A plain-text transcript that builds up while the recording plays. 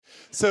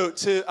So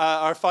to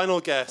our final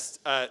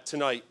guest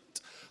tonight.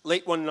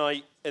 Late one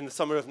night in the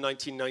summer of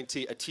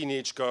 1990, a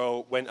teenage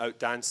girl went out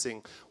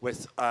dancing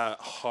with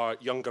her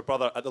younger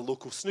brother at the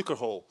local snooker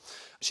hall.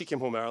 She came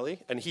home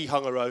early, and he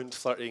hung around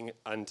flirting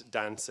and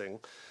dancing.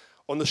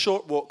 On the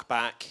short walk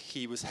back,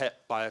 he was hit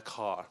by a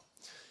car.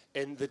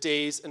 In the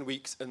days and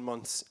weeks and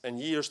months and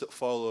years that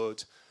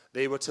followed,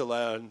 they were to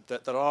learn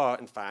that there are,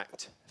 in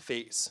fact,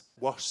 fates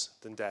worse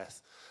than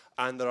death,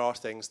 and there are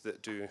things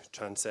that do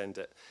transcend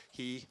it.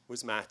 He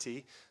was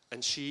Matty,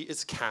 and she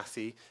is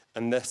Kathy,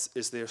 and this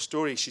is their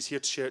story. She's here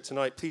to share it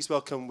tonight. Please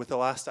welcome, with the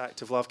last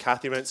act of love,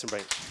 Kathy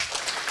Rensenbrink.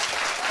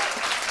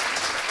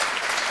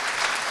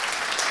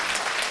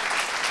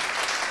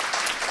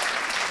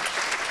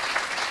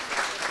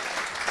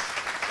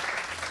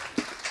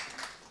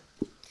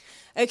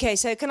 Okay,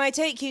 so can I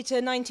take you to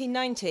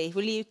 1990?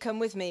 Will you come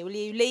with me? Will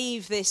you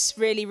leave this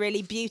really,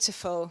 really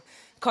beautiful,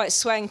 quite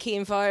swanky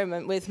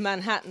environment with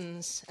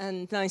Manhattans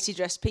and nicely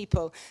dressed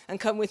people and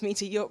come with me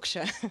to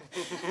Yorkshire?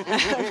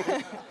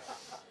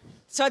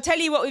 So I'll tell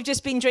you what we've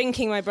just been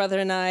drinking, my brother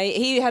and I.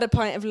 He had a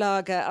pint of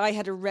lager. I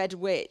had a Red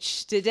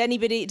Witch. Does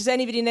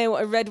anybody know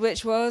what a Red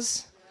Witch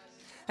was?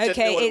 Okay,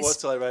 didn't know what it was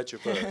till I read your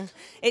book.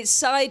 It's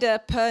cider,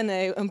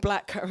 Pernod, and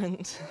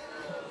blackcurrant.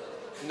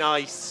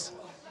 Nice.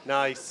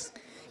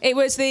 It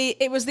was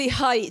the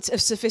height of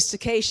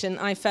sophistication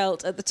I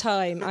felt at the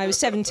time. I was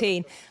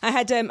 17. I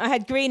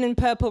had green and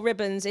purple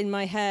ribbons in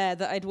my hair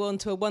that I'd worn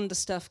to a Wonder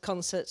Stuff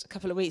concert a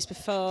couple of weeks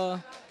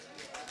before.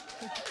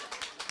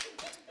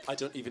 I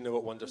don't even know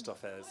what Wonder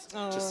Stuff is.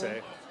 Just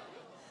say.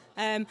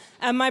 And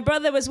my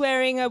brother was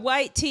wearing a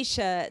white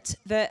T-shirt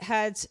that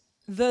had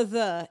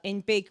the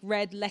in big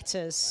red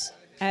letters.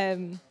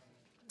 And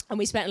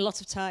we spent a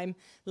lot of time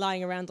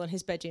lying around on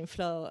his bedroom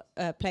floor,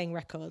 playing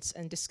records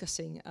and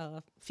discussing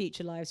our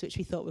future lives, which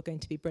we thought were going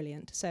to be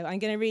brilliant. So I'm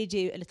going to read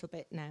you a little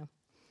bit now.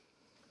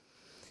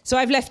 So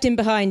I've left him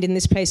behind in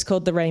this place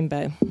called the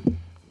Rainbow.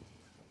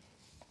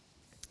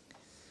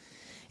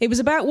 It was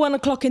about 1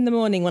 o'clock in the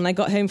morning when I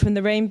got home from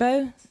the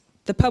Rainbow.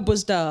 The pub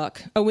was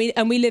dark, and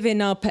we live in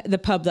the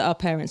pub that our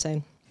parents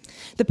own.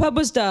 The pub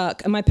was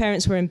dark, and my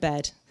parents were in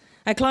bed.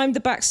 I climbed the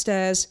back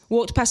stairs,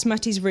 walked past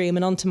Matty's room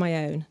and onto my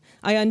own.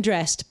 I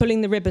undressed,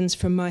 pulling the ribbons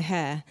from my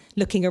hair,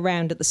 looking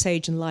around at the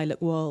sage and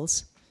lilac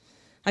walls.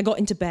 I got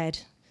into bed.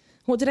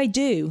 What did I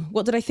do?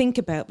 What did I think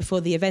about before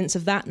the events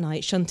of that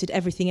night shunted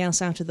everything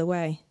else out of the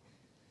way?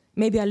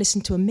 Maybe I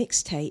listened to a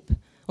mixtape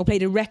or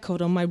played a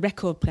record on my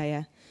record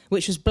player,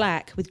 which was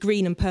black with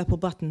green and purple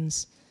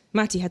buttons.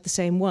 Matty had the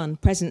same one,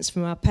 presents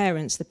from our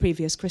parents the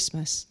previous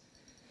Christmas.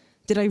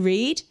 Did I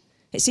read?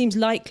 It seems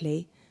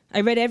likely.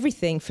 I read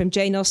everything from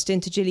Jane Austen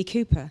to Jilly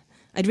Cooper.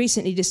 I'd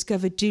recently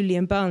discovered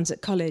Julian Barnes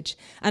at college,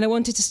 and I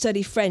wanted to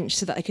study French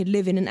so that I could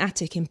live in an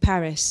attic in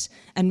Paris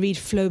and read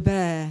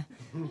Flaubert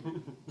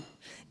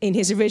in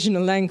his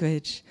original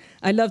language.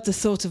 I loved the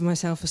thought of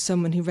myself as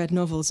someone who read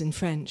novels in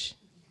French.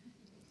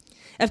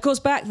 Of course,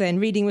 back then,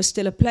 reading was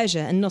still a pleasure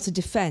and not a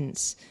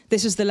defence.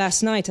 This was the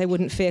last night I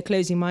wouldn't fear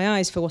closing my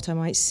eyes for what I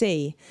might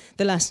see,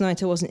 the last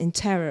night I wasn't in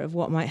terror of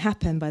what might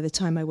happen by the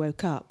time I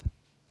woke up.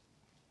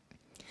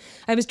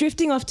 I was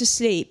drifting off to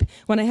sleep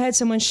when I heard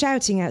someone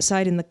shouting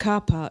outside in the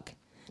car park.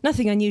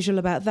 Nothing unusual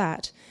about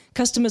that.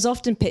 Customers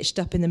often pitched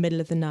up in the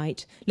middle of the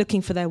night,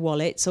 looking for their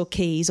wallets or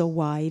keys or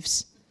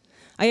wives.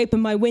 I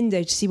opened my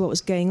window to see what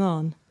was going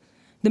on.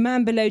 The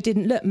man below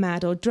didn't look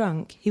mad or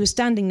drunk. He was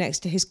standing next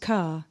to his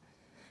car.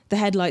 The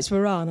headlights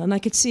were on, and I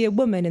could see a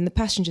woman in the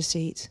passenger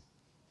seat.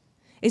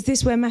 Is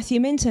this where Matthew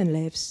Minturn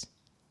lives?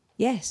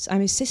 Yes,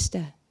 I'm his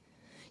sister.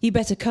 You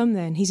better come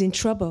then, he's in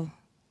trouble.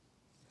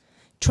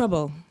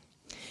 Trouble.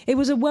 It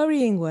was a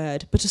worrying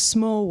word, but a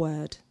small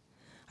word.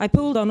 I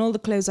pulled on all the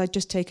clothes I'd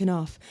just taken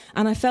off,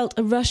 and I felt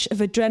a rush of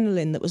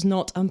adrenaline that was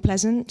not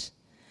unpleasant.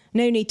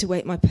 No need to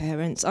wake my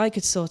parents. I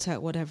could sort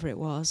out whatever it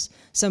was.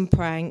 Some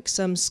prank,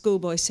 some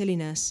schoolboy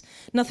silliness.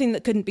 Nothing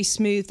that couldn't be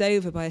smoothed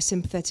over by a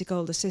sympathetic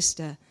older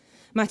sister.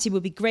 Matty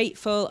would be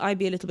grateful, I'd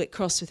be a little bit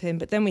cross with him,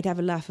 but then we'd have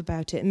a laugh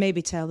about it and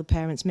maybe tell the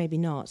parents, maybe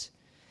not.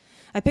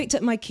 I picked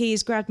up my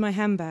keys, grabbed my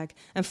handbag,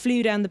 and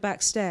flew down the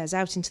back stairs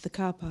out into the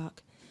car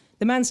park.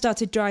 The man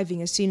started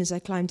driving as soon as I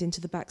climbed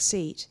into the back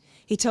seat.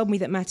 He told me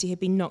that Matty had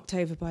been knocked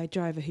over by a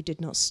driver who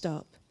did not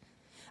stop.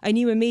 I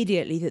knew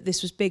immediately that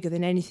this was bigger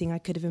than anything I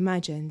could have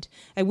imagined.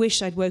 I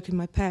wished I'd woken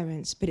my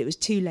parents, but it was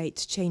too late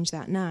to change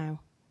that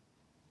now.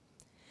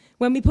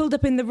 When we pulled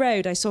up in the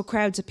road, I saw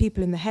crowds of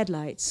people in the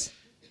headlights.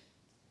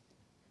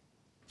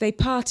 They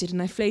parted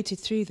and I floated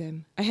through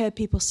them. I heard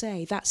people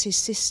say, "That's his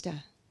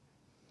sister."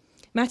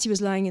 Matty was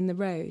lying in the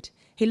road.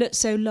 He looked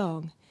so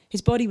long.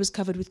 His body was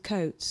covered with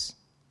coats.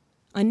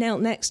 I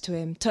knelt next to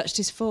him, touched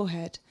his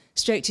forehead,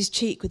 stroked his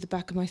cheek with the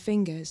back of my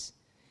fingers.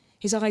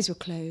 His eyes were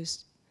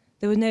closed.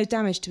 There was no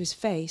damage to his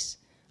face.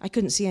 I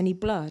couldn't see any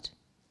blood.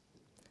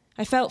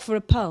 I felt for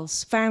a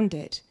pulse, found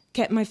it,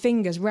 kept my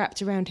fingers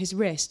wrapped around his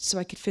wrist so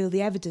I could feel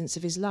the evidence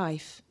of his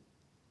life.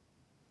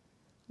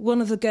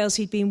 One of the girls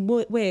he'd been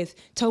with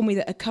told me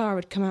that a car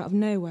had come out of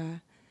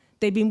nowhere.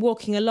 They'd been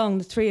walking along,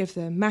 the three of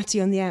them,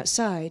 Matty on the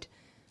outside,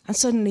 and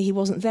suddenly he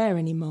wasn't there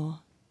anymore.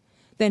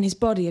 Then his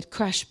body had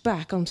crashed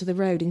back onto the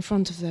road in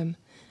front of them,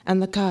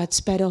 and the car had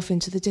sped off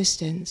into the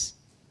distance.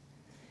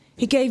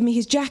 "He gave me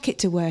his jacket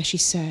to wear," she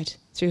said,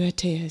 through her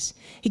tears.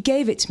 "He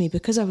gave it to me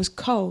because I was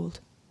cold."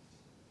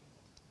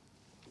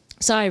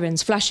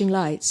 Sirens, flashing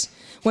lights.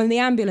 When the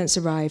ambulance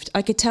arrived,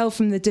 I could tell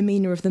from the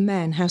demeanour of the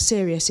men how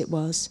serious it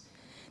was.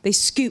 They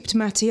scooped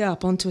Matty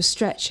up onto a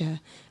stretcher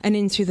and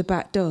in through the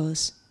back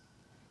doors.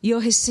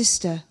 "You're his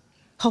sister.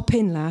 Hop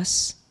in,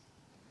 lass."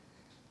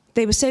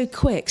 They were so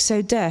quick,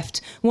 so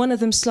deft. One of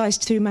them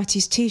sliced through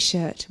Matty's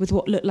T-shirt with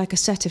what looked like a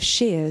set of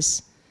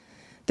shears.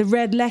 The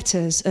red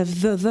letters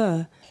of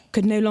the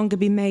could no longer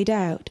be made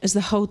out, as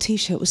the whole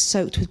T-shirt was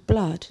soaked with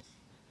blood.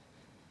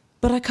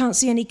 "But I can't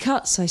see any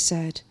cuts," I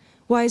said.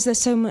 "Why is there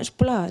so much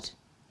blood?"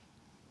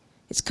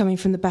 "It's coming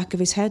from the back of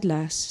his head,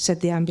 lass,"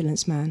 said the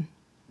ambulance man.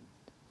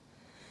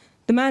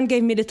 The man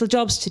gave me little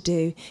jobs to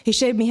do. He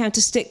showed me how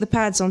to stick the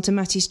pads onto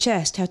Matty's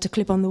chest, how to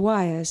clip on the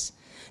wires.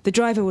 The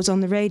driver was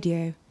on the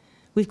radio.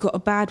 "We've got a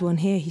bad one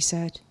here," he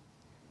said.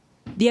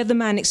 The other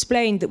man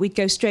explained that we'd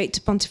go straight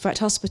to Pontefract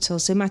Hospital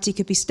so Matty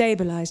could be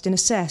stabilised and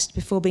assessed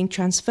before being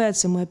transferred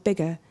somewhere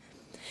bigger.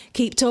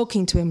 "Keep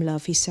talking to him,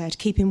 love," he said.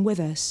 "Keep him with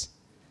us."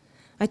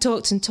 I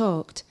talked and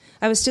talked.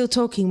 I was still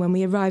talking when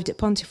we arrived at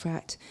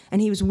Pontefract,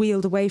 and he was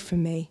wheeled away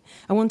from me.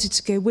 I wanted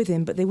to go with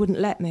him, but they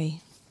wouldn't let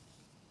me.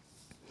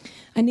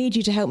 "I need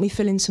you to help me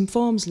fill in some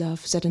forms,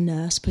 love," said a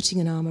nurse, putting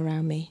an arm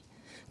around me.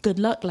 "Good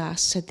luck,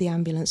 lass," said the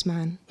ambulance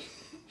man.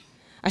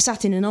 I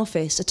sat in an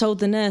office. I told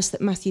the nurse that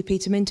Matthew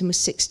Peter Minton was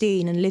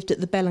 16 and lived at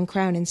the Bell and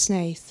Crown in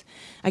Snaith.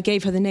 I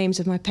gave her the names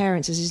of my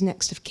parents as his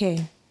next of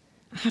kin.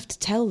 "I have to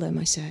tell them,"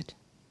 I said.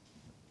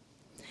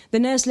 The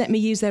nurse let me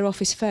use their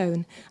office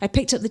phone. I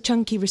picked up the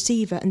chunky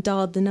receiver and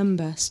dialed the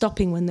number,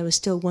 stopping when there was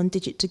still one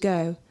digit to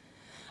go.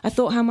 I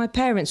thought how my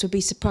parents would be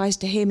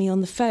surprised to hear me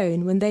on the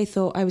phone when they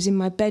thought I was in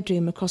my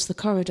bedroom across the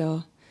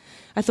corridor.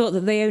 I thought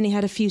that they only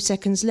had a few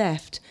seconds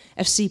left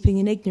of sleeping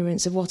in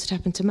ignorance of what had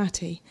happened to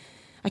Matty.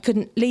 I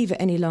couldn't leave it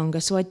any longer,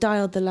 so I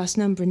dialed the last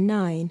number in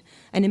 9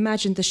 and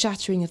imagined the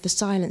shattering of the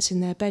silence in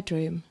their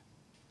bedroom.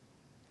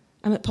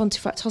 "I'm at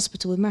Pontefract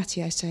Hospital with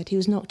Matty," I said. "He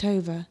was knocked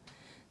over.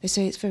 They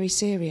say it's very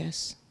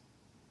serious."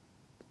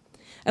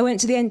 I went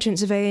to the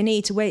entrance of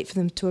A&E to wait for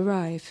them to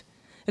arrive.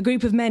 A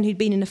group of men who'd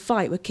been in a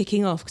fight were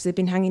kicking off because they'd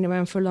been hanging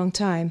around for a long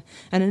time,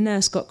 and a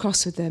nurse got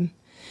cross with them.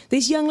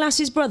 "This young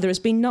lass's brother has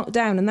been knocked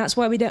down, and that's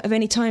why we don't have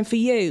any time for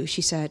you,"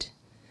 she said.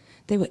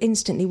 They were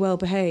instantly well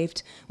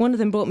behaved. One of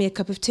them brought me a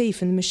cup of tea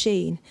from the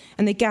machine,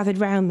 and they gathered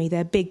round me,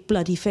 their big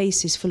bloody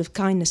faces full of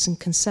kindness and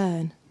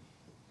concern.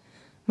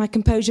 My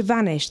composure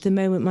vanished the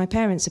moment my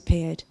parents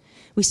appeared.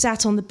 We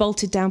sat on the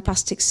bolted-down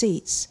plastic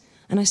seats,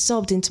 and I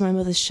sobbed into my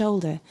mother's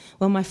shoulder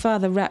while my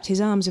father wrapped his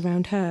arms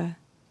around her.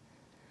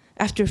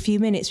 After a few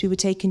minutes, we were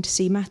taken to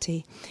see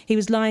Matty. He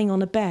was lying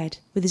on a bed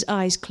with his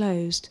eyes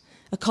closed,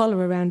 a collar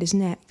around his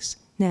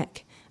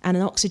neck, and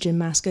an oxygen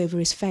mask over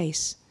his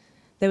face.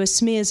 There were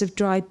smears of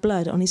dried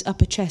blood on his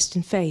upper chest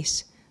and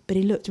face, but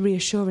he looked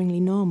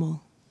reassuringly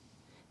normal.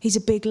 "He's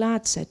a big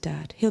lad," said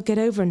Dad. "He'll get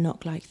over a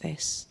knock like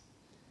this."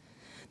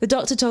 The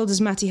doctor told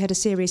us Matty had a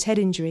serious head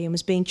injury and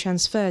was being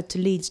transferred to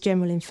Leeds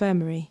General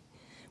Infirmary.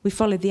 We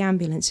followed the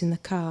ambulance in the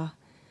car.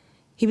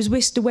 He was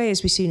whisked away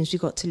as soon as we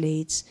got to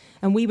Leeds,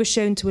 and we were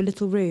shown to a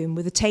little room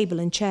with a table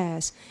and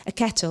chairs, a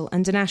kettle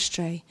and an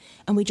ashtray,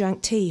 and we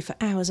drank tea for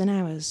hours and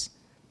hours.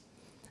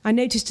 I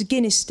noticed a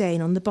Guinness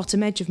stain on the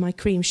bottom edge of my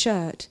cream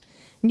shirt,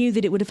 knew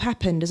that it would have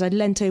happened as I'd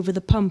leant over the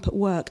pump at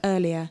work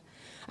earlier,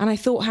 and I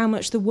thought how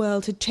much the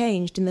world had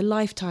changed in the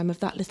lifetime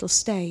of that little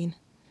stain.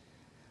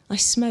 I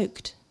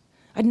smoked.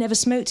 I'd never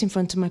smoked in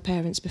front of my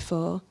parents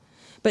before,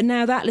 but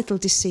now that little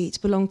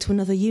deceit belonged to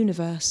another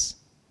universe.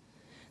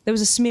 There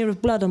was a smear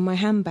of blood on my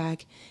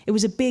handbag. It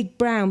was a big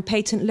brown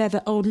patent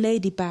leather old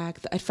lady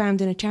bag that I'd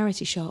found in a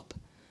charity shop.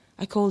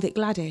 I called it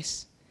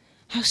Gladys.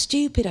 How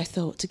stupid, I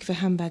thought, to give a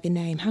handbag a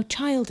name. How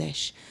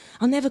childish.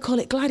 I'll never call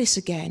it Gladys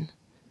again.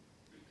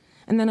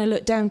 And then I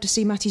looked down to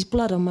see Matty's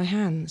blood on my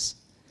hands.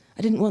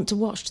 I didn't want to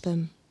wash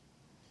them.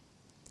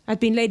 I'd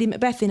been Lady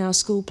Macbeth in our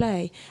school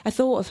play. I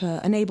thought of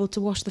her, unable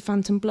to wash the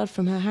phantom blood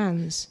from her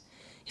hands.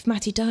 If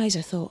Matty dies,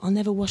 I thought, I'll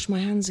never wash my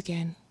hands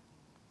again.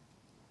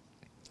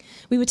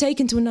 We were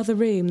taken to another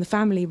room, the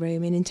family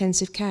room, in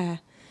intensive care,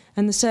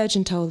 and the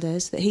surgeon told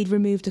us that he'd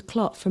removed a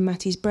clot from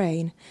Matty's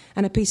brain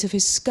and a piece of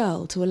his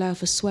skull to allow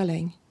for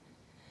swelling.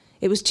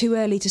 It was too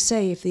early to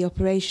say if the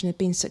operation had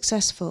been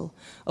successful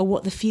or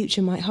what the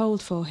future might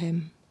hold for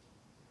him.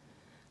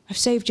 "I've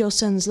saved your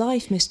son's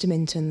life, Mr.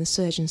 Minton," the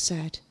surgeon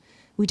said.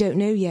 "We don't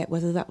know yet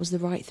whether that was the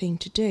right thing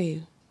to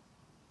do."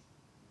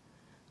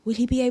 "Will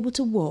he be able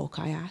to walk?"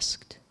 I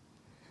asked.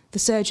 The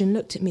surgeon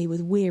looked at me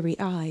with weary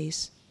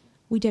eyes.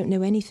 "We don't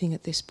know anything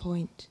at this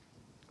point."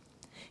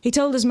 He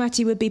told us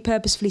Matty would be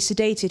purposefully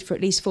sedated for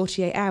at least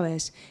 48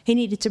 hours. He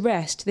needed to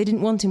rest. They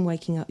didn't want him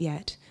waking up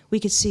yet. We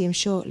could see him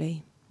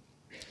shortly.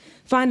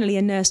 Finally,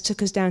 a nurse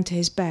took us down to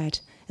his bed,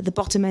 at the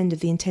bottom end of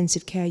the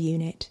intensive care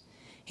unit.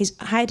 His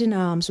head and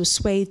arms were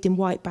swathed in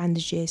white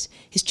bandages,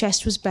 his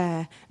chest was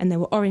bare, and there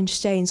were orange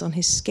stains on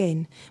his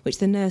skin, which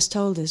the nurse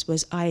told us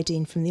was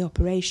iodine from the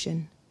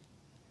operation.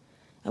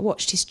 I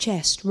watched his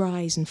chest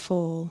rise and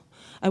fall.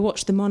 I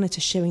watched the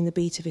monitor showing the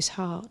beat of his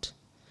heart.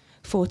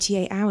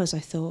 48 hours, I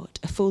thought,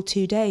 a full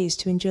 2 days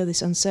to endure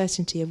this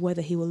uncertainty of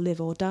whether he will live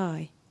or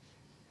die.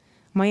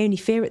 My only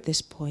fear at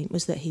this point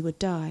was that he would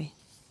die.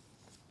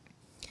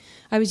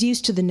 I was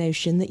used to the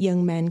notion that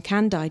young men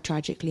can die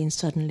tragically and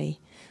suddenly.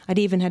 I'd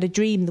even had a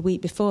dream the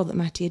week before that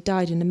Matty had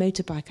died in a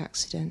motorbike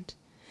accident.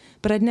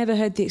 But I'd never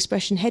heard the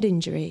expression head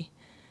injury.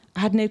 I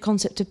had no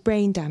concept of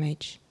brain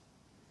damage.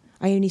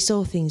 I only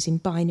saw things in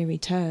binary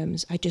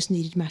terms. I just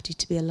needed Matty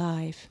to be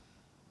alive.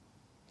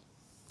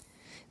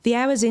 The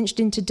hours inched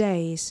into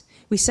days.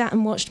 We sat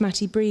and watched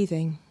Matty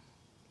breathing.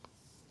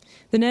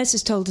 The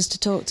nurses told us to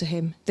talk to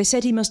him. They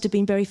said he must have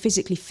been very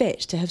physically fit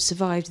to have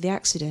survived the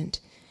accident.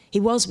 He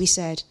was, we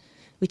said.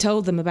 We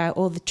told them about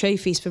all the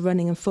trophies for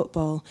running and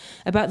football,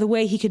 about the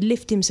way he could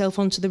lift himself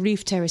onto the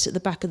roof terrace at the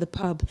back of the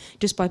pub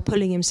just by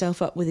pulling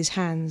himself up with his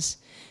hands,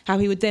 how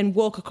he would then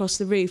walk across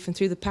the roof and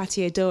through the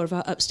patio door of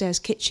our upstairs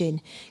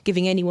kitchen,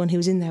 giving anyone who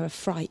was in there a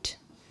fright.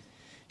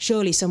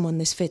 Surely someone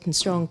this fit and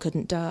strong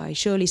couldn't die.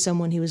 Surely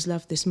someone who was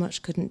loved this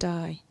much couldn't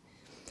die.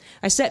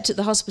 I slept at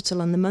the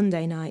hospital on the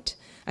Monday night.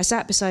 I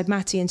sat beside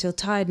Matty until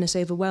tiredness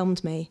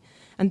overwhelmed me,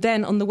 and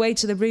then, on the way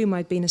to the room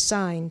I'd been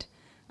assigned,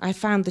 I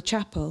found the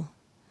chapel.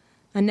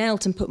 I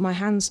knelt and put my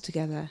hands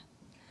together.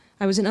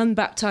 I was an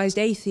unbaptised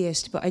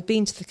atheist, but I'd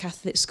been to the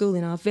Catholic school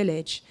in our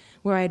village,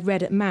 where I had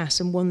read at Mass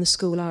and won the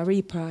school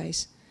RE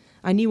prize.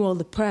 I knew all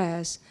the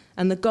prayers,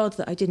 and the God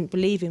that I didn't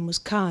believe in was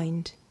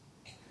kind.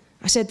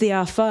 I said the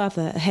Our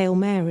Father, a Hail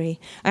Mary.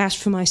 I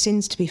asked for my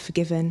sins to be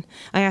forgiven.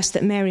 I asked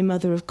that Mary,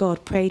 Mother of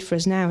God, prayed for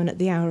us now and at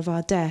the hour of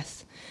our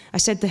death. I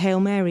said the Hail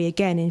Mary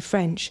again in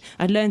French.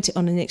 I'd learnt it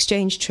on an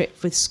exchange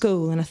trip with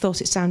school, and I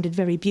thought it sounded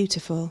very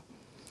beautiful.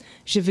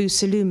 Je vous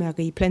salue,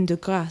 Marie, pleine de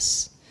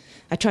grâce.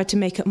 I tried to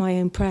make up my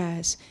own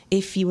prayers.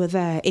 If you are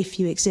there, if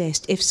you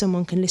exist, if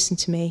someone can listen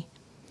to me.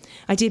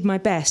 I did my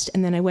best,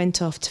 and then I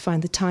went off to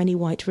find the tiny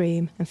white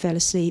room and fell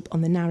asleep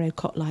on the narrow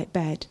cot-like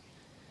bed.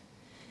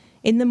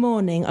 In the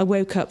morning, I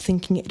woke up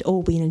thinking it had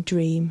all been a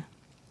dream.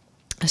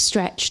 I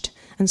stretched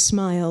and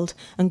smiled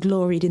and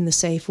gloried in the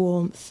safe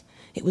warmth.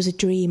 It was a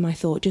dream, I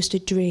thought, just a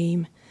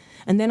dream.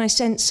 And then I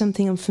sensed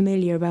something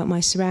unfamiliar about my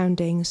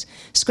surroundings,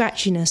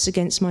 scratchiness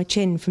against my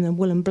chin from the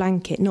woolen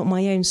blanket, not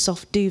my own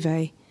soft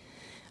duvet.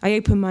 I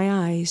opened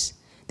my eyes.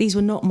 These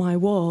were not my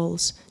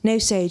walls, no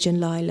sage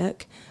and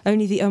lilac,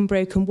 only the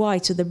unbroken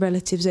white of the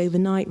relatives'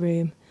 overnight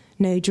room.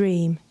 No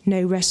dream,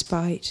 no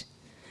respite.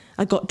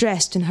 I got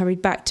dressed and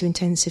hurried back to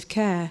intensive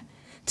care.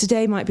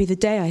 Today might be the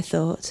day, I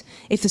thought.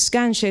 If the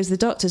scan shows the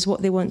doctors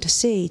what they want to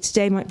see,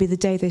 today might be the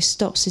day they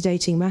stop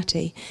sedating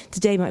Matty.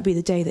 Today might be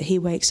the day that he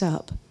wakes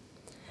up.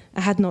 I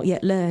had not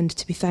yet learned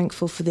to be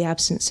thankful for the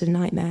absence of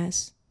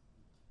nightmares.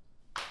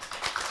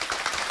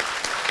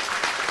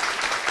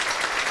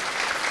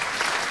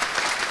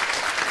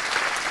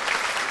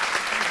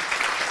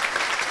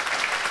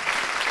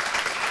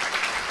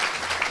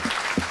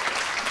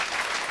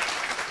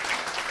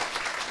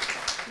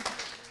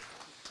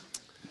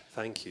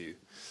 Thank you.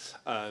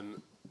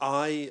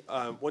 I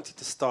wanted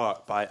to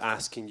start by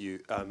asking you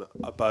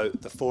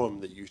about the form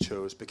that you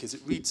chose, because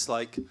it reads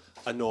like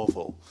a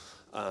novel.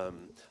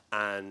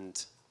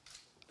 And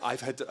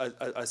I've had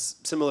a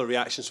similar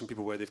reactions from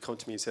people where they've come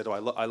to me and said, "Oh,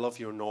 I love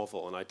your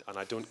novel," and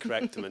I don't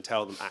correct them and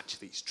tell them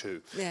actually it's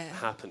true, it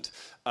happened.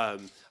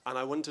 And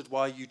I wondered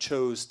why you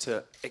chose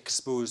to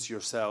expose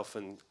yourself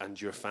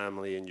and your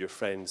family and your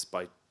friends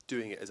by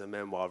doing it as a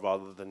memoir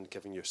rather than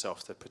giving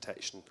yourself the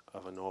protection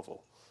of a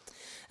novel.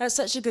 That's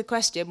such a good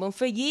question. Well,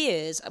 for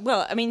years,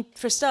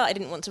 for a start, I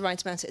didn't want to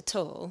write about it at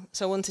all.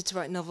 So I wanted to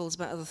write novels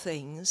about other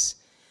things.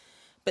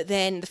 But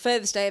then the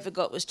furthest I ever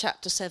got was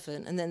chapter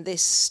 7, and then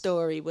this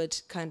story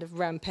would kind of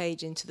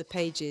rampage into the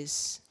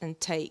pages and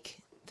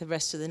take the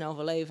rest of the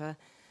novel over.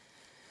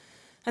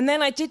 And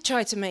then I did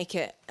try to make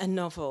it a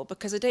novel,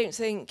 because I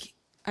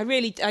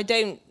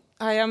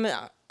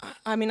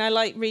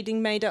like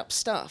reading made-up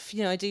stuff.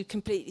 You know, I do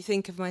completely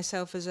think of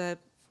myself as a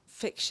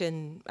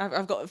fiction.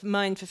 I've got a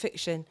mind for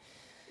fiction.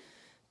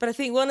 But I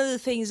think one of the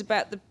things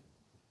about the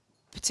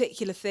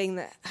particular thing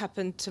that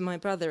happened to my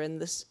brother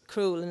and this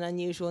cruel and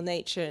unusual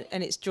nature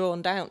and its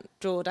drawn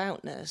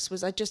outness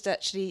was I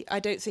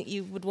don't think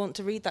you would want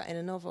to read that in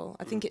a novel.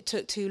 I think it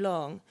took too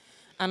long,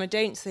 and I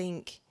don't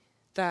think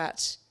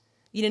that,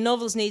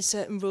 novels need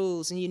certain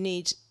rules and you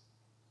need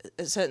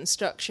a certain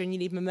structure and you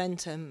need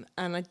momentum,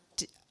 and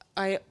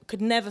I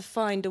could never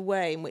find a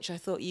way in which I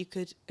thought you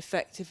could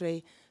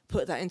effectively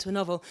put that into a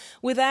novel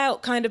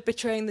without kind of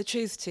betraying the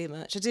truth too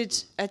much. I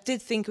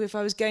did think if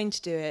I was going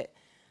to do it,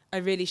 I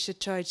really should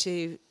try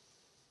to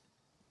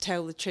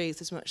tell the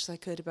truth as much as I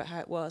could about how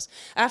it was.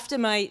 After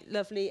my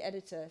lovely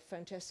editor,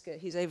 Francesca,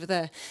 who's over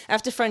there,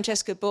 after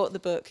Francesca bought the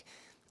book,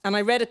 and I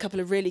read a couple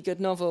of really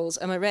good novels,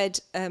 and I read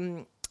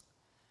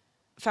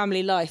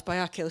Family Life by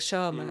Akhil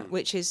Sharma,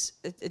 which is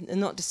a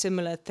not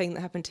dissimilar thing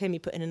that happened to him he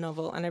put in a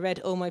novel, and I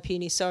read All My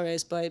Puny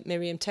Sorrows by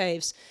Miriam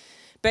Toews.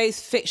 both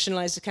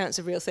fictionalised accounts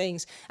of real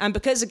things. And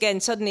because, again,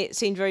 suddenly it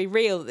seemed very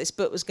real that this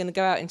book was going to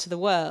go out into the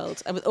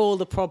world and with all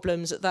the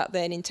problems that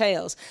then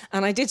entails.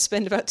 And I did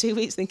spend about 2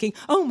 weeks thinking,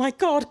 oh my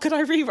God, could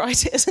I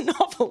rewrite it as a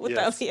novel? Would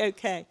that be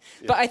okay?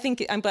 Yeah. But I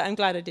think I'm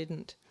glad I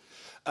didn't.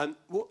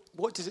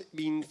 What does it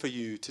mean for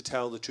you to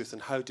tell the truth,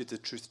 and how did the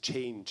truth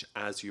change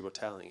as you were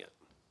telling it?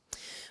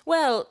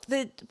 Well,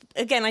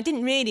 again, I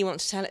didn't really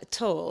want to tell it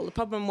at all. The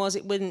problem was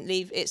it wouldn't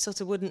leave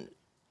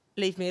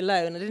me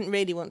alone. I didn't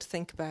really want to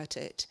think about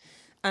it.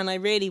 And I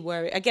really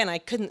worried. Again, I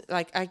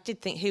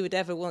did think, who would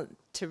ever want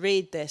to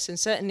read this? And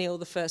certainly all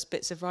the first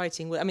bits of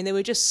writing they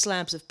were just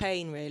slabs of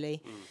pain,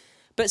 really.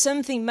 But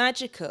something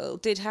magical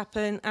did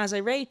happen as I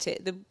wrote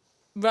it.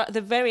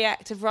 The very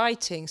act of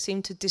writing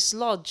seemed to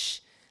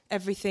dislodge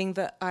everything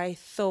that I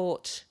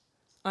thought.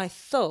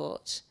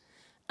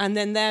 And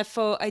then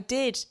therefore I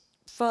did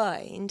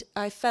find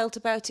I felt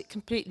about it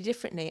completely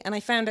differently, and I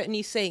found out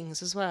new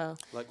things as well.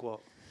 Like what?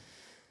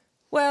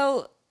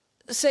 Well,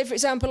 say for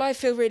example, I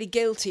felt really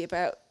guilty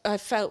about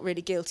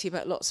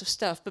lots of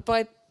stuff, but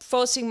by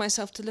forcing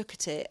myself to look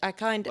at it, I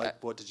kind of...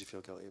 What did you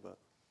feel guilty about?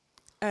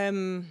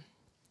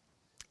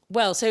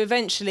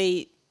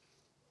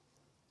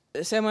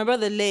 So my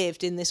brother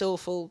lived in this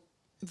awful,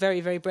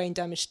 very, very brain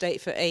damaged state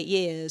for 8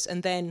 years,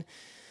 and then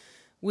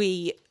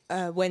we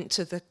went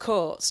to the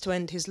courts to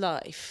end his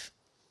life.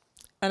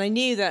 And I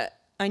knew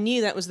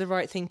that was the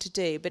right thing to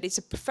do, but it's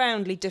a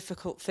profoundly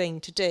difficult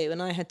thing to do.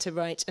 And I had to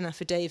write an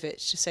affidavit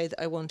to say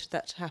that I wanted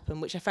that to happen,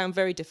 which I found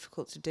very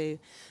difficult to do.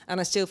 And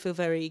I still feel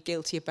very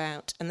guilty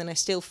about. And then I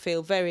still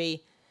feel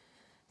very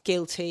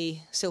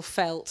guilty, still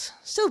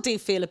do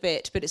feel a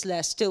bit, but it's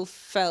less, still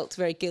felt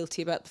very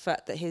guilty about the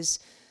fact that his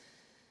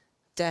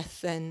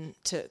death then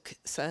took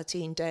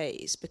 13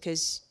 days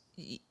because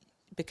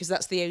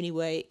that's the only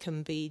way it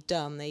can be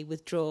done. They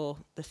withdraw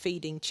the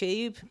feeding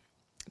tube,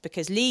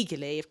 because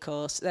legally, of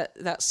course,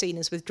 that's seen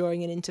as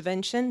withdrawing an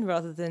intervention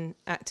rather than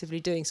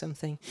actively doing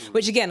something,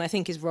 which again I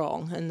think is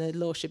wrong, and the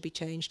law should be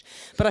changed.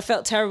 But I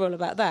felt terrible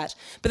about that.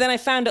 But then I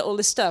found out all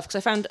this stuff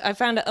because I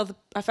found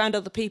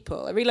other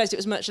people. I realised it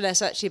was much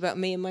less actually about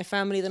me and my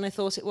family than I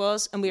thought it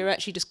was, and we were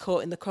actually just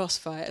caught in the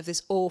crossfire of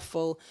this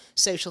awful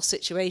social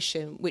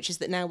situation, which is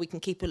that now we can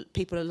keep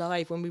people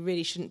alive when we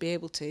really shouldn't be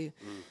able to,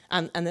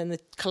 and then the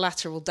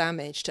collateral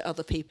damage to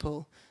other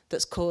people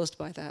that's caused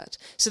by that.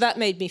 So that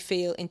made me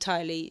feel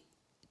entirely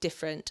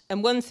different.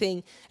 And one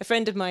thing a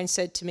friend of mine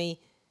said to me,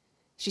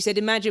 she said,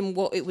 imagine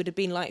what it would have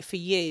been like for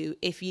you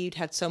if you'd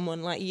had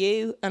someone like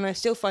you. And I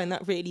still find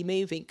that really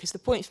moving, because the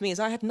point for me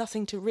is I had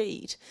nothing to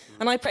read,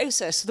 and I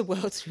process the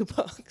world through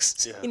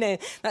books. Yeah.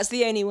 That's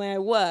the only way I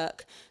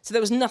work. So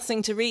there was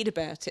nothing to read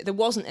about it. There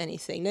wasn't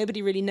anything.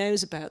 Nobody really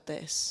knows about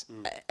this.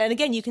 And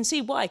again, you can see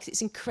why, because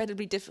it's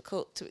incredibly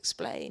difficult to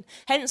explain.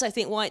 Hence, I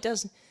think why it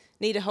does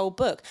need a whole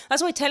book.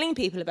 That's why telling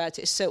people about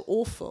it is so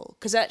awful,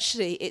 because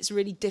actually it's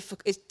really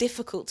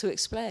difficult to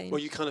explain. Well,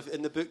 you kind of,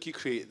 in the book you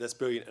create this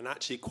brilliant and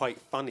actually quite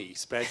funny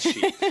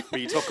spreadsheet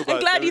where you talk about... I'm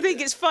glad you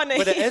think it's funny.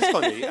 But it is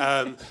funny.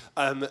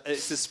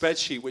 It's a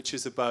spreadsheet which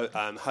is about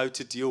how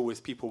to deal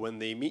with people when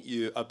they meet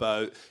you,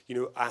 about,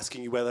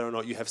 asking you whether or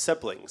not you have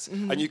siblings.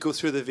 And you go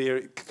through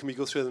can we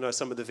go through now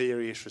some of the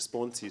various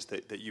responses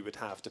that you would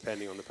have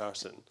depending on the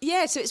person?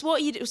 Yeah, so it's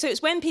what you do. So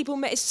it's when people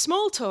it's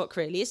small talk,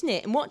 really, isn't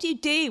it? And what do you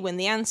do when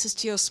the answers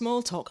to your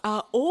small talk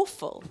are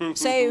awful?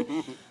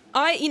 So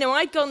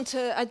I'd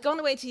gone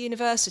away to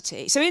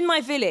university. So in my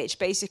village,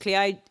 basically,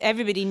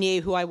 everybody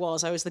knew who I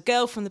was. I was the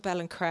girl from the Bell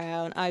and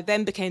Crown. I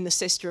then became the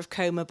sister of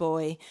Coma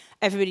Boy.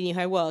 Everybody knew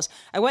who I was.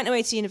 I went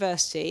away to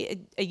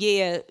university a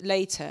year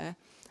later,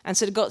 and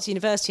sort of got to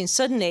university, and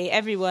suddenly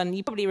everyone,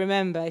 you probably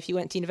remember if you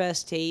went to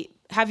university,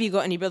 have you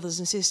got any brothers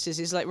and sisters,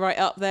 is like right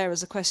up there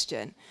as a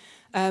question.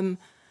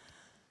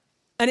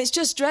 And it's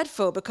just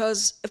dreadful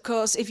because, of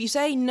course, if you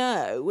say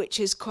no, which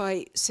is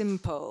quite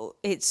simple,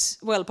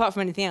 apart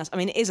from anything else,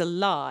 it is a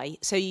lie.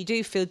 So you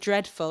do feel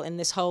dreadful in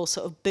this whole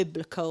sort of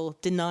biblical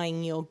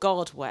denying your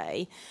God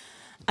way.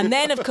 And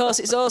then, of course,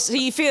 it's also,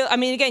 you feel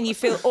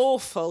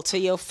awful to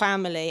your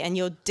family and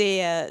your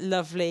dear,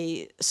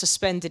 lovely,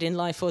 suspended in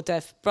life or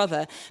death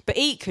brother. But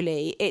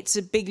equally, it's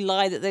a big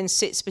lie that then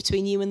sits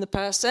between you and the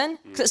person.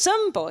 Because at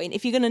some point,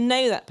 if you're going to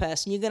know that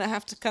person, you're going to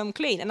have to come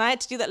clean. And I had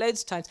to do that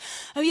loads of times.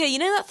 Oh, yeah,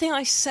 that thing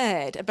I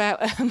said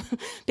about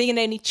being an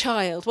only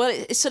child? Well,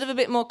 it's sort of a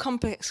bit more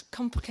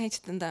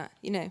complicated than that,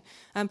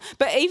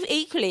 But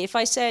equally, if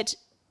I said,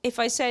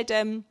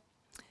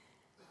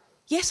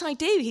 yes, I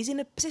do. He's in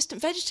a persistent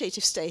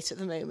vegetative state at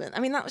the moment.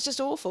 That was just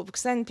awful,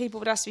 because then people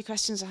would ask me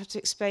questions. I had to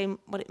explain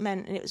what it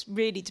meant, and it was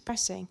really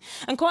depressing.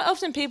 And quite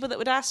often people that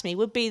would ask me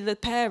would be the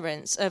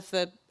parents of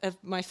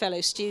my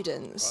fellow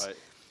students. Right.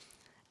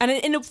 And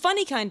in a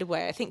funny kind of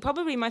way, I think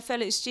probably my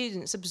fellow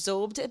students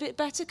absorbed it a bit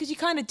better, because you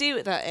kind of do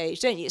at that age,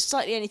 don't you? It's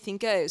slightly anything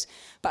goes.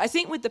 But I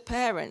think with the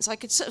parents, I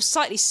could sort of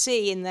slightly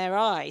see in their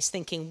eyes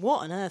thinking,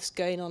 what on earth's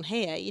going on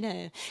here,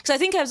 Because I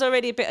think I was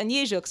already a bit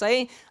unusual, because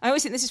I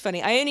always think this is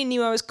funny. I only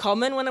knew I was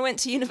common when I went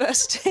to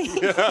university.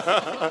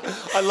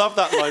 I love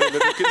that line in the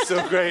book. It's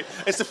so great.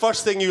 It's the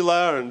first thing you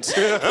learned.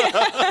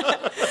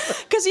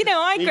 Because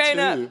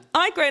because Me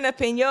I'd grown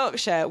up in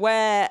Yorkshire,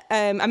 where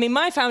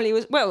my family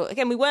was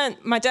we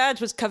weren't. My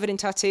dad was covered in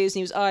tattoos, and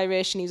he was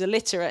Irish, and he was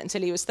illiterate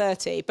until he was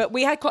 30. But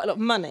we had quite a lot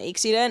of money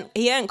because he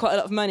earned quite a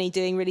lot of money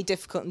doing really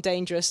difficult and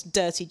dangerous,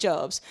 dirty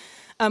jobs.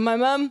 And my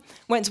mum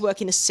went to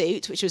work in a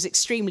suit, which was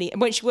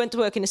when she went to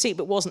work in a suit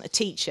but wasn't a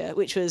teacher,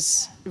 which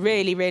was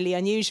really, really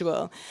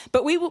unusual.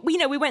 But we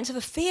went to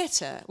the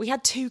theatre. We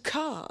had 2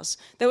 cars.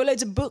 There were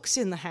loads of books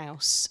in the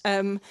house.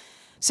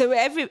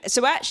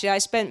 So actually, I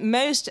spent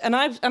most, and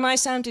I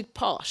sounded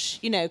posh,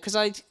 because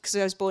I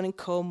was born in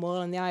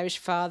Cornwall and the Irish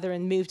father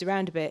and moved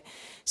around a bit.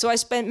 So I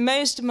spent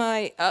most of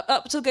my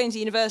up till going to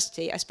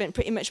university, I spent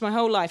pretty much my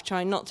whole life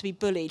trying not to be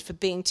bullied for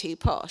being too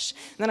posh.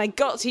 And then I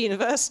got to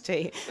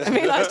university and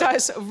realised I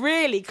was sort of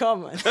really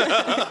common.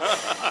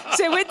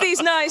 So with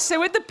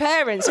the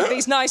parents of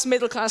these nice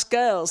middle class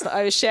girls that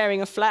I was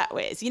sharing a flat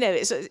with,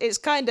 it's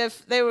kind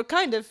of, they were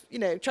kind of,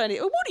 trying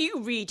to, what are you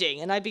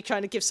reading? And I'd be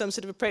trying to give some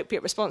sort of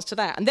appropriate response to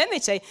that. And then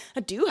they'd say,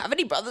 do you have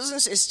any brothers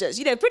and sisters?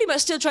 Pretty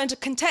much still trying to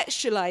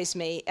contextualise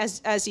me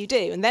as you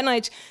do. And then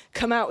I'd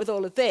come out with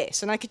all of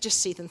this, and I could just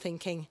see them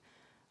thinking,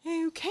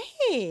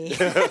 okay.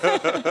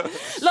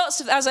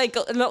 Lots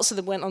of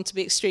them went on to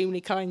be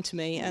extremely kind to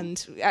me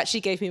and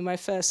actually gave me my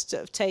first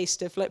sort of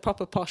taste of like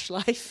proper posh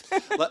life.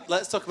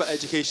 Let's talk about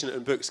education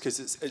and books,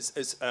 because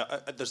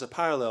there's a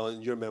parallel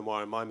in your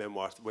memoir and my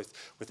memoir with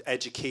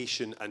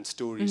education and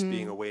stories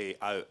being a way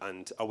out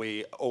and a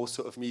way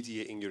also of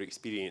mediating your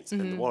experience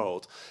in the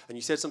world. And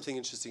you said something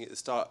interesting at the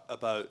start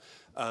about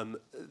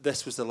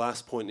this was the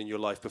last point in your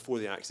life before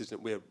the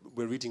accident where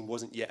reading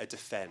wasn't yet a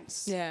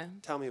defence. Yeah.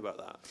 Tell me about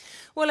that.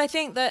 Well, I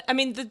think that,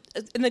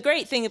 the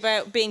great thing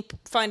about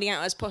finding out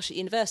I was posh at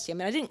university,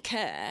 I didn't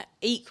care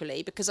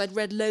equally because I'd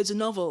read loads of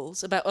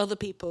novels about other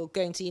people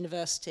going to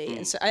university.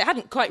 And so I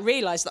hadn't quite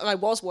realised that I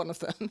was one of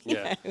them. You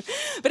know?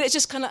 But it's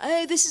just kind of,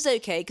 this is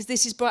okay because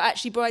this is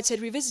actually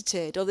Brideshead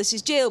Revisited, or this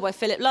is Jill by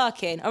Philip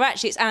Larkin, or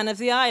actually it's Anne of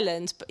the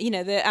Island,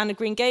 the Anne of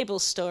Green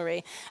Gables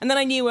story. And then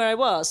I knew where I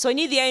was. So I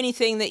knew the only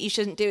thing that you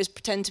shouldn't do is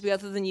pretend to be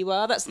other than you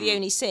are. That's the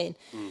only sin.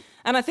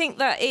 And I think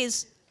that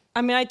is...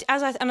 I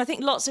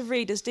think lots of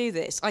readers do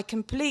this. I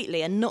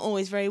completely, and not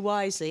always very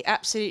wisely,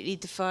 absolutely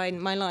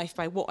define my life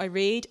by what I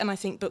read, and I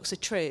think books are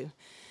true.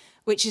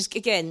 Which is,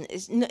 again,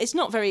 it's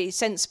not very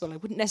sensible. I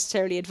wouldn't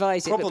necessarily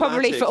advise it, but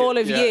probably for all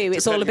of you,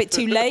 it's all a bit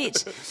too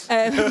late.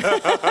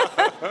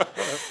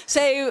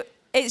 So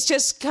it's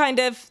just kind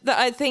of that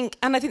I think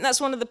that's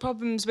one of the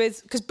problems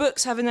with, because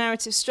books have a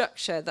narrative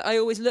structure that I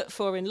always look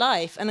for in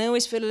life, and I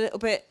always feel a little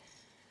bit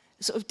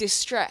sort of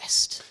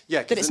distressed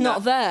that it's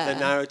not there. The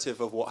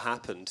narrative of what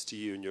happened to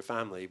you and your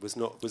family was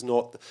not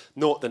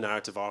the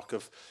narrative arc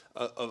of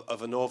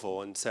a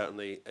novel, and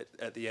certainly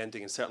at the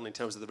ending, and certainly in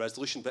terms of the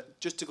resolution. But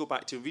just to go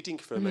back to reading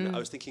for a minute, I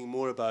was thinking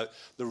more about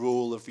the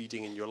role of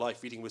reading in your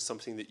life. Reading was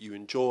something that you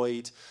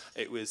enjoyed.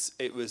 It was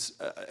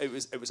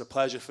a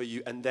pleasure for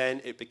you, and then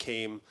it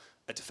became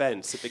a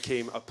defence. It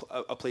became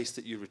a place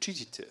that you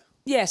retreated to.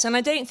 Yes, and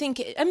I don't think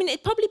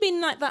it'd probably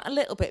been like that a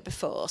little bit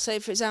before.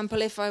 So, for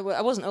example, if I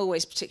wasn't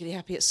always particularly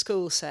happy at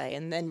school, say,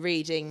 and then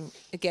reading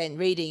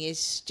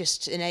is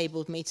just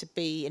enabled me to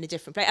be in a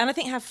different place. And I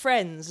think have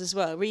friends as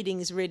well. Reading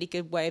is a really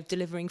good way of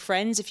delivering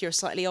friends if you're a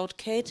slightly odd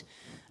kid.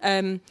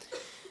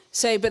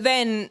 But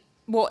then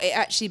what it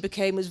actually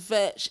became was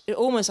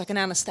almost like an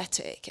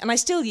anaesthetic. And I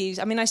still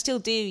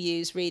do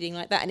use reading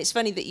like that. And it's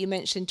funny that you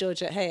mentioned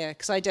Georgette Heyer,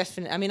 because I'd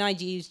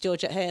use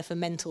Georgette Heyer for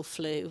mental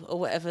flu or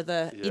whatever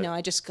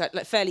I just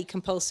fairly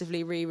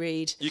compulsively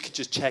reread. You could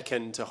just check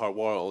into her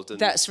world and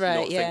that's right,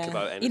 not think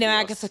about anything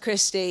else. Agatha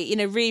Christie,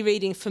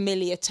 rereading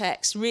familiar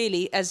text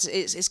really as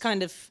it's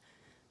kind of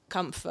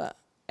comfort.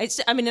 And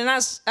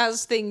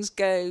as things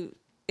go,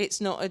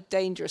 it's not a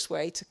dangerous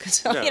way to.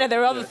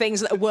 There are other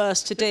things that are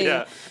worse to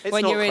do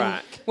when you're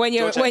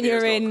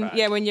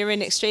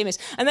in extremis.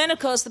 And then, of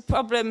course, the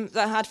problem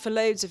that I had for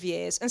loads of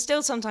years, and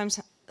still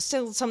sometimes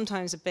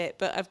a bit,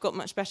 but I've got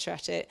much better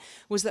at it,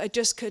 was that I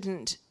just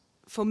couldn't.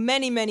 For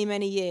many, many,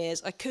 many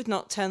years, I could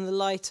not turn the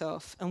light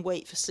off and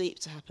wait for sleep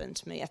to happen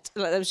to me.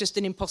 There was just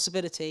an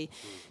impossibility.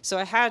 So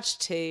I had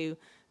to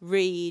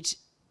read.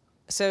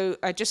 So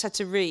I just had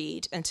to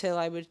read until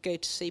I would go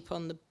to sleep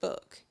on the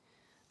book.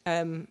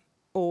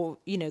 Or,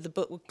 the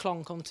book would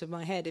clonk onto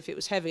my head if it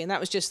was heavy. And that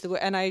was just the way.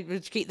 And I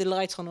would keep the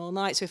light on all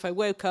night. So if I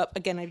woke up,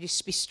 again, I'd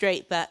just be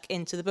straight back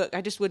into the book.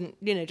 I just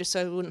wouldn't, just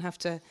so I wouldn't have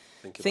to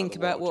think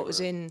about what was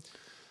in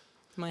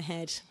my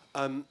head.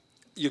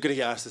 You're going to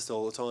get asked this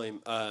all the time.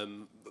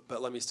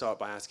 But let me start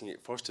by asking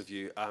it first of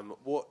you.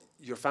 What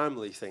your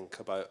family think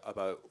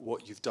about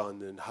what you've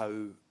done and how,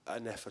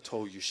 and if at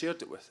all, you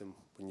shared it with them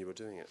when you were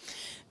doing it?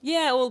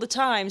 Yeah, all the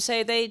time.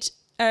 So they'd...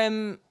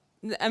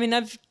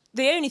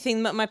 The only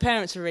thing that my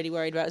parents were really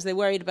worried about is they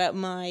worried about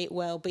my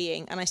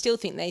well-being, and I still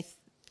think they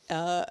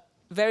are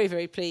very,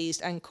 very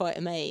pleased and quite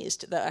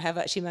amazed that I have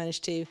actually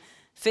managed to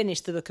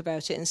finish the book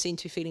about it and seem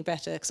to be feeling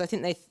better. Because I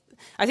think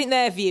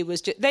their view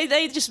was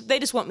they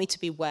just want me to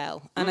be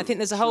well, and I think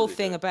there's a whole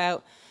thing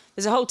about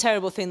there's a whole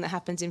terrible thing that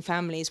happens in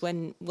families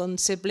when one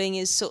sibling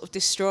is sort of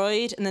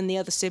destroyed and then the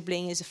other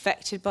sibling is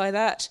affected by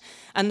that.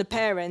 And the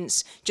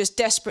parents just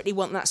desperately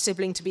want that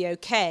sibling to be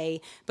okay.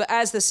 But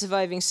as the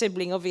surviving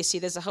sibling, obviously,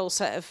 there's a whole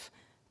set of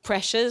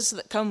pressures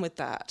that come with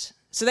that.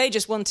 So they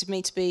just wanted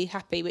me to be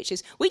happy, which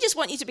is, we just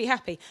want you to be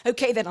happy.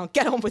 Okay, then I'll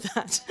get on with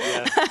that.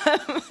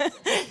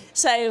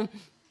 Yeah.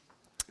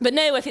 But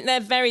no, I think they're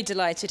very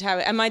delighted how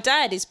it... And my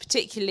dad is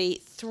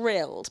particularly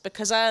thrilled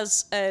because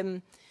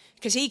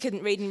because he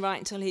couldn't read and write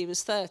until he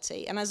was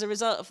 30. And as a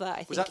result of that,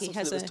 I think he has Was that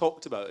something that was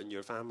talked about in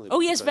your family? Oh,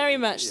 yes, very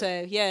much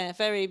so. Yeah,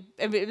 very...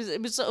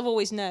 It was sort of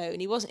always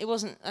known. It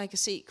wasn't like a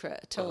secret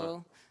at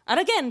all. And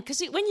again,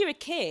 because when you're a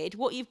kid,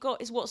 what you've got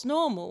is what's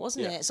normal,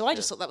 wasn't it? So I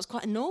just thought that was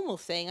quite a normal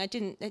thing. I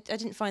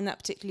didn't find that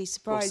particularly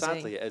surprising. Well,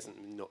 sadly, it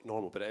isn't not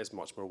normal, but it is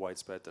much more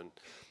widespread than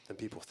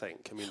people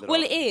think. I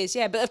mean, it is,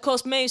 yeah. But of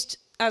course,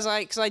 because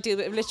I do a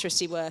bit of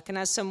literacy work, and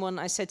as someone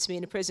I said to me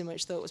in a prison,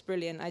 which I thought was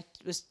brilliant, I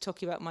was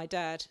talking about my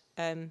dad.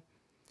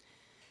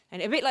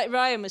 And a bit like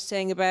Ryan was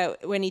saying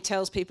about when he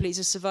tells people he's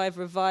a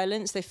survivor of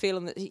violence, they feel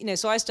that,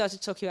 so I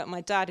started talking about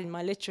my dad in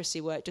my literacy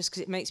work just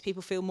because it makes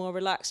people feel more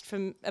relaxed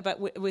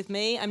with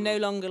me. I'm no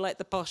longer like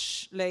the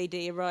posh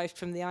lady arrived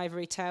from the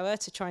ivory tower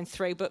to try and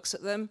throw books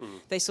at them.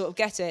 They sort of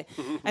get it.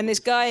 And this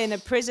guy in a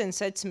prison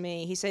said to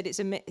me, he said,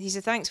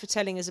 thanks for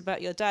telling us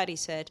about your dad. He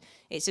said,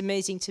 it's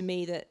amazing to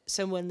me that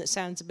someone that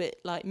sounds a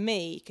bit like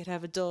me could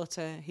have a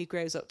daughter who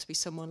grows up to be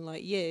someone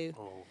like you.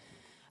 Oh.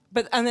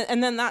 But and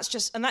then that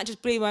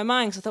just blew my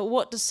mind, because I thought,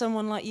 what does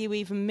someone like you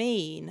even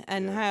mean?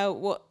 And there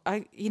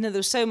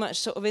was so much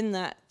sort of in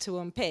that to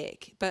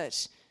unpick.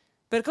 But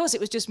of course, it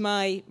was just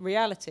my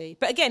reality.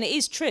 But again, it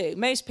is true.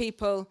 Most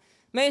people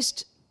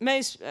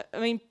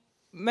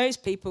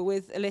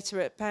with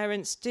illiterate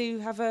parents do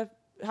have a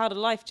harder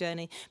life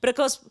journey. But of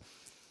course,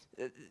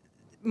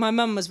 my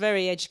mum was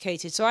very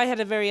educated, so I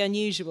had a very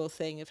unusual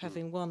thing of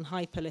having one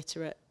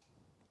hyperliterate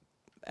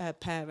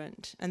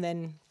parent,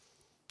 and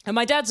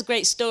my dad's a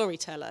great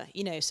storyteller,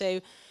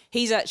 so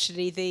he's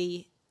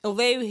actually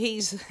although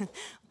he's,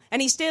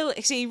 and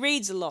he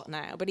reads a lot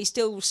now, but he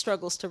still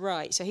struggles to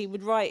write. So he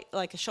would write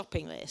like a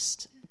shopping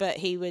list, but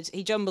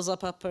he jumbles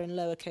up upper and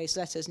lowercase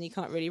letters and he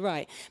can't really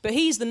write. But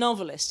he's the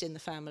novelist in the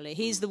family.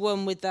 He's the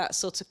one with that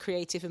sort of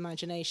creative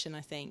imagination,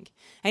 I think.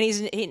 And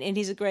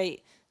he's a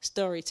great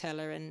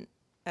storyteller. And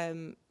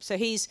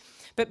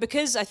but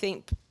because I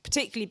think,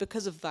 particularly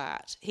because of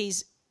that,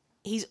 he's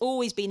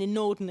always been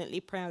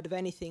inordinately proud of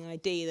anything I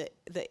do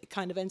that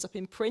kind of ends up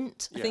in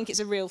print. I think it's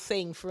a real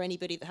thing for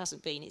anybody that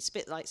hasn't been. It's a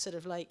bit like sort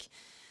of like,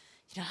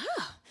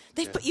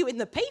 they've put you in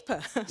the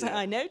paper.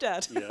 I know,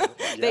 Dad. Yeah.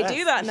 They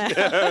do that now.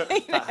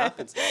 That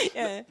happens.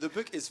 Yeah. The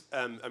book is,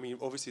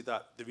 obviously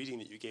the reading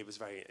that you gave was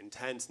very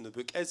intense, and the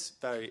book is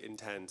very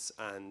intense,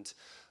 and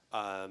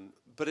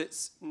but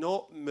it's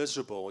not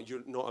miserable.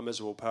 You're not a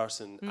miserable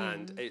person,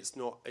 and it's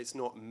not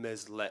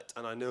mislit.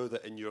 And I know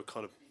that in your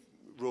kind of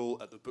role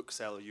at the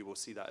bookseller, you will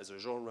see that as a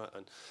genre,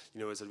 and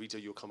as a reader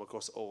you'll come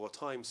across it all the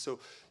time. So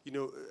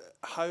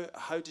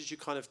how did you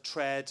kind of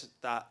tread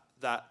that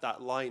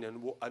line,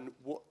 and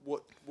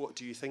what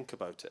do you think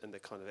about it and the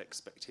kind of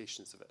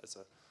expectations of it as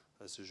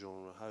a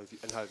genre? How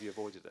have you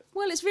avoided it?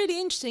 Well, it's really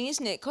interesting,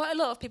 isn't it? Quite a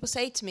lot of people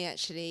say to me,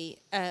 actually,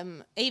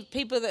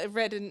 people that have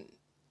read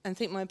and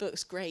think my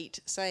book's great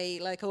say,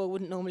 like, I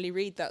wouldn't normally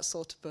read that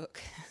sort of book.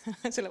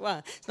 So, like,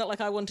 well, it's not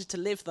like I wanted to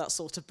live that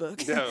sort of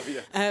book. No,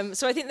 yeah.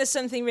 So I think there's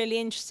something really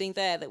interesting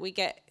there, that we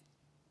get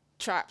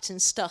trapped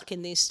and stuck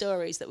in these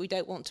stories that we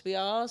don't want to be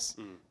ours.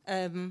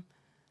 And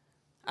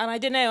I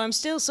don't know, I'm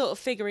still sort of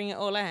figuring it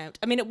all out.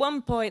 I mean, at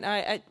one point,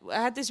 I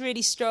had this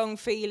really strong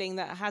feeling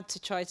that I had to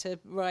try to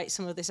write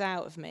some of this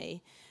out of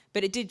me.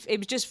 But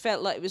it just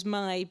felt like it was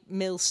my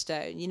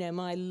millstone,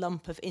 my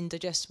lump of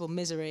indigestible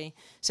misery.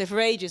 So for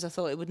ages I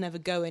thought it would never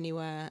go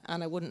anywhere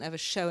and I wouldn't ever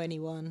show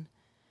anyone,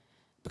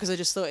 because I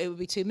just thought it would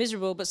be too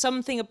miserable. But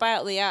something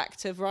about the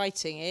act of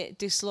writing it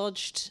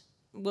dislodged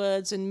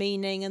words and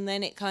meaning, and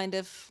then it kind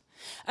of...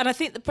 And I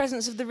think the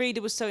presence of the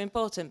reader was so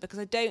important, because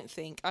I don't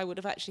think I would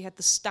have actually had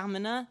the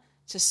stamina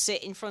to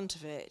sit in front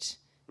of it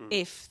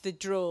if the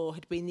draw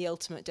had been the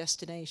ultimate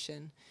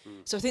destination.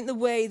 So I think the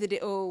way that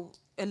it all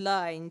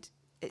aligned...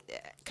 it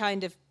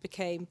kind of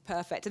became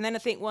perfect. And then I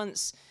think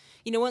once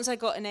I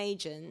got an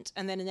agent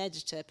and then an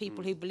editor,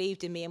 people who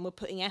believed in me and were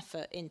putting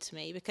effort into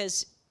me,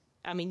 because,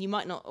 you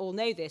might not all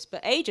know this,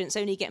 but agents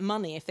only get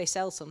money if they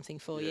sell something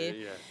for you.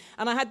 Yeah.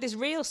 And I had this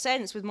real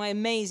sense with my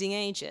amazing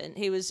agent,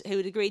 who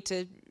had agreed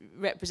to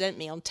represent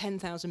me on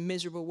 10,000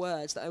 miserable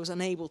words that I was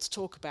unable to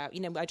talk about.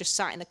 I just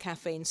sat in a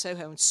cafe in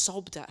Soho and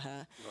sobbed at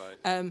her.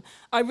 Right.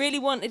 I really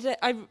wanted it.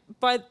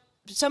 But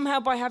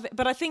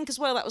I think as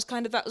well that was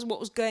what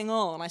was going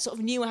on. I sort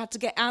of knew I had to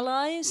get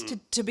allies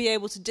to be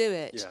able to do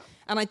it. Yeah.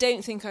 And I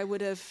don't think I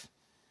would have.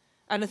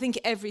 And I think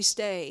at every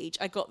stage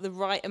I got the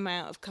right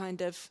amount of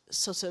kind of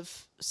sort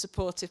of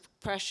supportive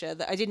pressure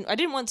that I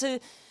didn't want to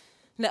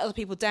let other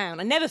people down.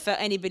 I never felt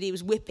anybody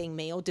was whipping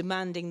me or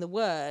demanding the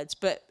words,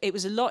 but it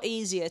was a lot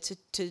easier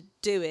to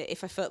do it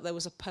if I felt there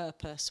was a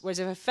purpose. Whereas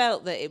if I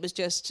felt that it was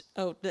just,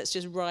 oh, let's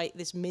just write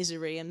this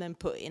misery and then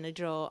put it in a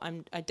drawer,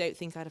 I don't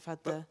think I'd have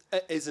had the...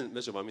 It isn't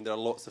miserable. I mean, there are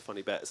lots of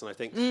funny bits, and I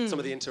think some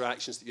of the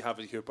interactions that you have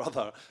with your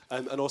brother,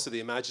 and also the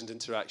imagined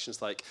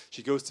interactions, like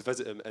she goes to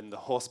visit him in the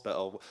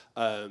hospital,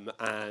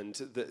 and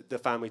the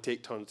family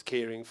take turns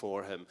caring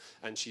for him,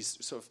 and she's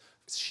sort of...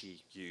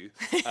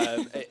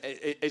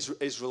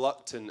 is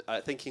reluctant,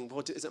 thinking,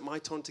 well, is it my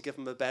turn to give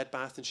him a bed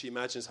bath? And she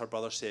imagines her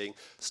brother saying,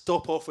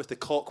 "Stop off with the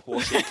cock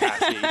washing,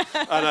 Kathy."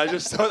 And I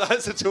just thought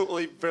that's a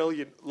totally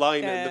brilliant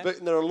line in the book.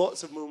 And there are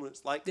lots of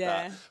moments like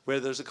that where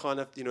there's a kind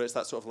of, it's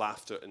that sort of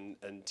laughter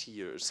and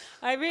tears.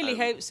 I really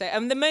hope so.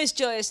 The most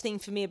joyous thing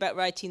for me about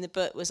writing the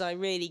book was I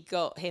really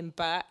got him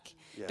back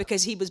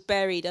because he was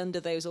buried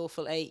under those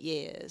awful 8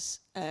 years.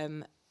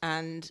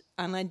 And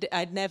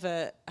I'd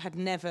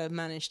never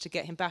managed to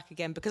get him back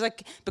again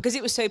because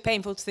it was so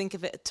painful to think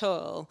of it at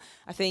all.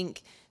 I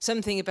think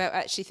something about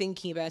actually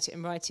thinking about it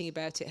and writing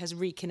about it has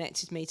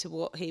reconnected me to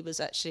what he was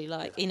actually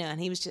like,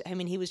 and he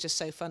was just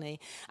so funny.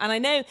 And I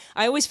know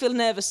I always feel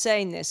nervous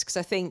saying this because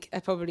I think I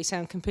probably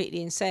sound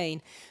completely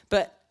insane,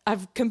 but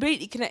I've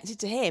completely connected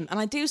to him, and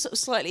I do sort of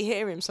slightly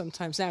hear him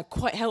sometimes now,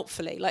 quite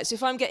helpfully. Like, so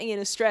if I'm getting in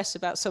a stress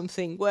about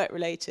something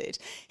work-related,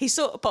 he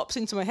sort of pops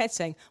into my head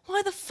saying,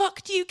 "Why the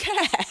fuck do you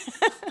care?"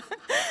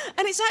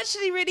 And it's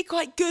actually really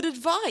quite good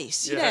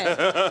advice, you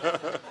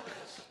know.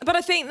 But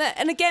I think that,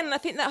 and again, I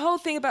think that whole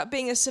thing about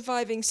being a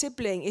surviving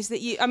sibling is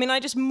that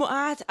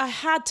I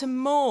had to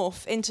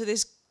morph into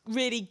this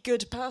really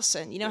good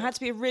person. I had to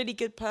be a really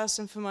good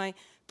person for my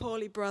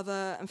poorly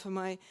brother and for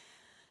my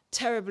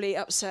terribly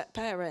upset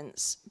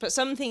parents. But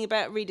something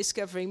about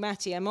rediscovering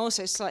Matty, I'm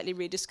also slightly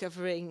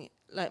rediscovering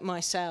like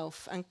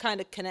myself and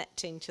kind of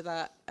connecting to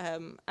that.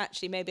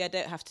 Actually, maybe I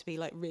don't have to be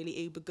like really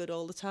uber good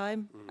all the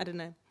time. I don't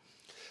know.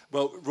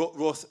 Well,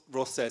 Ross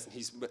says, and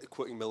he's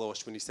quoting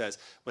Milosz when he says,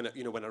 when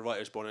a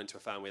writer's born into a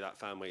family, that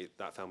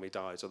family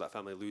dies or that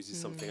family loses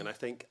something. And I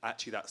think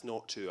actually that's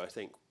not true. I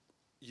think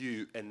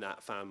you in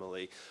that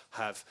family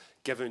have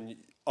given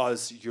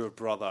us your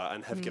brother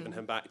and have given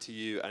him back to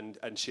you and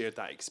shared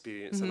that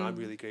experience, and I'm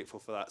really grateful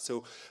for that.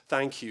 So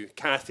thank you,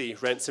 Kathy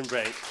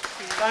Renson-Brink.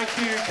 Thank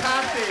you,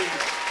 Kathy.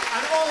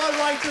 And all our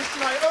writers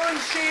tonight, Owen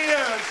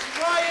Shears,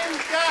 Ryan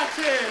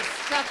Gattis,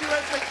 Kathy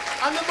Renson-Brink,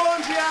 and the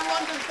Mondrian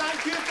London,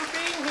 thank you for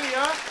being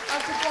here,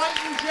 and to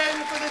Brighton Jen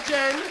for the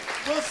Gin.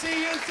 We'll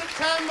see you in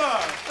September.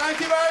 Thank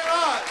you very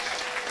much.